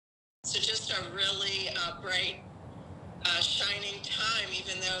So just a really bright, shining time,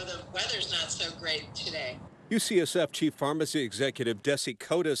 even though the weather's not so great today. UCSF Chief Pharmacy Executive Desi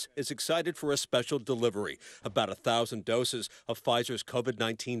Kotis is excited for a special delivery, about 1,000 doses of Pfizer's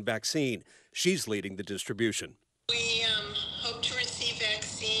COVID-19 vaccine. She's leading the distribution. We hope to receive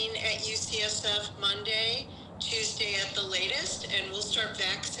vaccine at UCSF Monday, Tuesday at the latest, and we'll start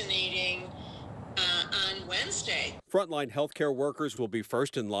vaccinating on Wednesday. Frontline healthcare workers will be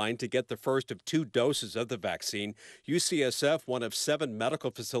first in line to get the first of 2 doses of the vaccine. UCSF, one of 7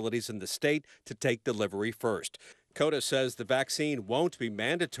 medical facilities in the state to take delivery first. Kotis says the vaccine won't be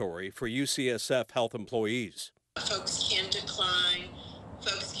mandatory for UCSF health employees. Folks can decline,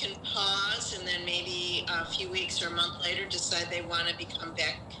 folks can pause, and then maybe a few weeks or a month later decide they want to become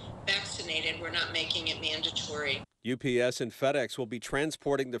vaccinated. We're not making it mandatory. UPS and FedEx will be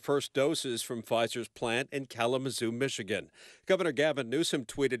transporting the first doses from Pfizer's plant in Kalamazoo, Michigan. Governor Gavin Newsom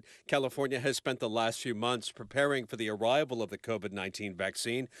tweeted, California has spent the last few months preparing for the arrival of the COVID-19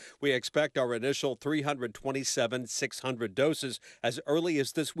 vaccine. We expect our initial 327,600 doses as early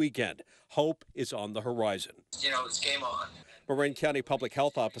as this weekend. Hope is on the horizon. It's game on. Marin County Public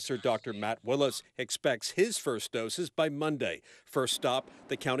Health Officer Dr. Matt Willis expects his first doses by Monday. First stop,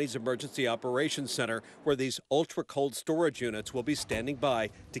 the county's Emergency Operations Center, where these ultra-cold storage units will be standing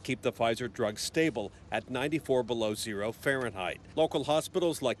by to keep the Pfizer drug stable at 94 below zero Fahrenheit. Local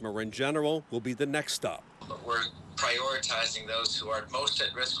hospitals like Marin General will be the next stop. We're prioritizing those who are most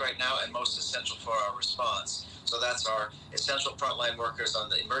at risk right now and most essential for our response. So that's our essential frontline workers on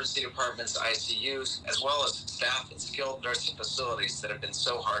the emergency departments, ICUs, as well as staff in skilled nursing facilities that have been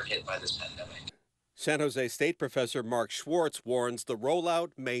so hard hit by this pandemic. San Jose State Professor Mark Schwartz warns the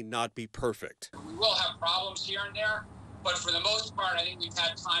rollout may not be perfect. We will have problems here and there, but for the most part, I think we've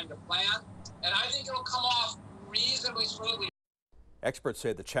had time to plan, and I think it'll come off reasonably smoothly. Experts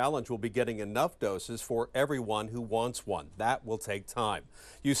say the challenge will be getting enough doses for everyone who wants one. That will take time.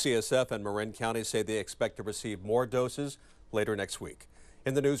 UCSF and Marin County say they expect to receive more doses later next week.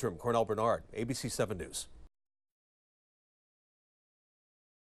 In the newsroom, Cornell Bernard, ABC 7 News.